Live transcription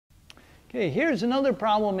Okay, here's another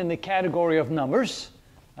problem in the category of numbers.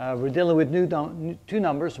 We're dealing with two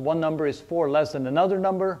numbers. One number is 4 less than another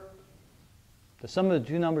number. The sum of the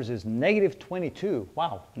two numbers is negative 22.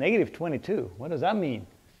 Wow, negative 22. What does that mean?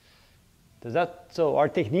 So our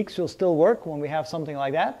techniques will still work when we have something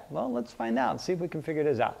like that? Well, let's find out, see if we can figure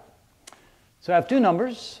this out. So I have two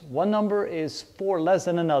numbers. One number is 4 less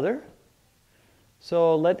than another.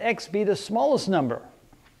 So let x be the smallest number.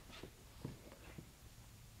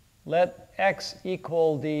 Let x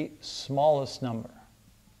equal the smallest number.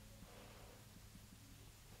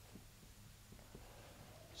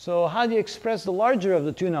 So how do you express the larger of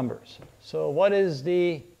the two numbers? So what is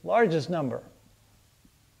the largest number?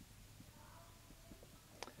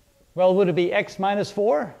 Well, would it be x minus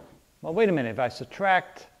 4? Well, wait a minute. If I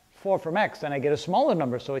subtract 4 from x, then I get a smaller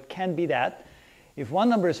number, so it can't be that. If one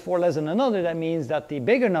number is 4 less than another, that means that the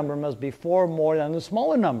bigger number must be 4 more than the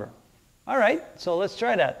smaller number. All right, so let's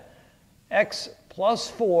try that. X plus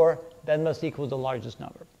 4, that must equal the largest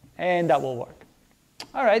number. And that will work.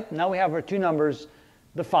 All right, now we have our two numbers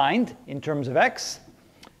defined in terms of x.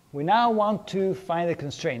 We now want to find a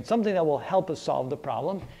constraint, something that will help us solve the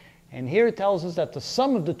problem. And here it tells us that the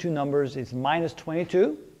sum of the two numbers is minus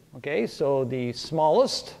 22. Okay, so the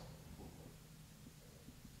smallest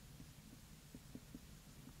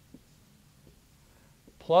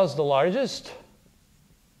plus the largest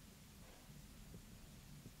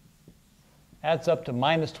adds up to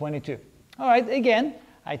minus 22. All right, again,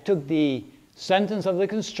 I took the sentence of the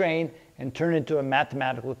constraint and turned it into a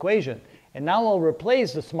mathematical equation. And now I'll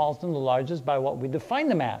replace the smallest and the largest by what we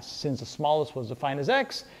defined them as. Since the smallest was defined as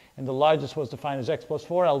x and the largest was defined as x plus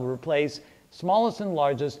 4, I'll replace smallest and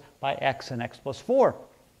largest by x and x plus 4.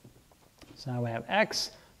 So now we have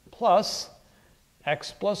x plus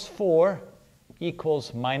 4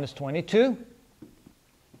 equals minus 22.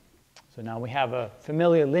 So now we have a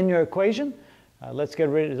familiar linear equation. Let's get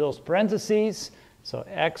rid of those parentheses. So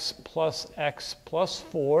x plus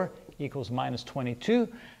 4 equals minus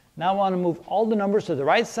 22. Now I want to move all the numbers to the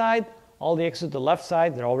right side, all the x's to the left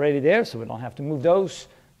side. They're already there, so we don't have to move those.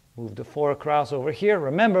 Move the 4 across over here.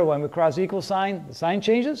 Remember, when we cross equal sign, the sign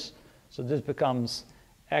changes. So this becomes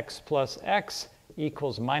x plus x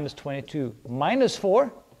equals minus 22 minus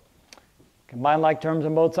 4. Combine like terms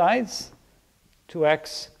on both sides.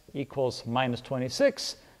 2x equals minus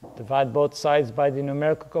 26. Divide both sides by the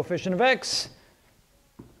numerical coefficient of x.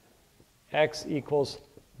 X equals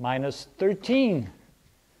minus 13.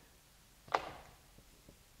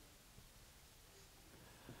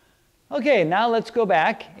 Okay, now let's go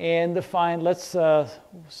back and define, let's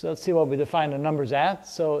see what we define the numbers at.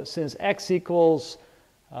 So since x equals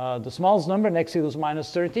the smallest number and x equals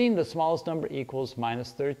minus 13, the smallest number equals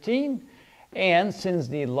minus 13. And since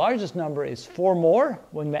the largest number is 4 more,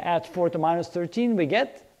 when we add 4 to minus 13, we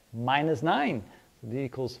get minus 9. So this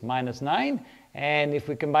equals minus 9. And if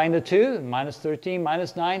we combine the two, minus 13,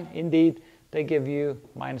 minus 9, indeed, they give you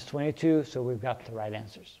minus 22. So we've got the right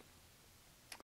answers.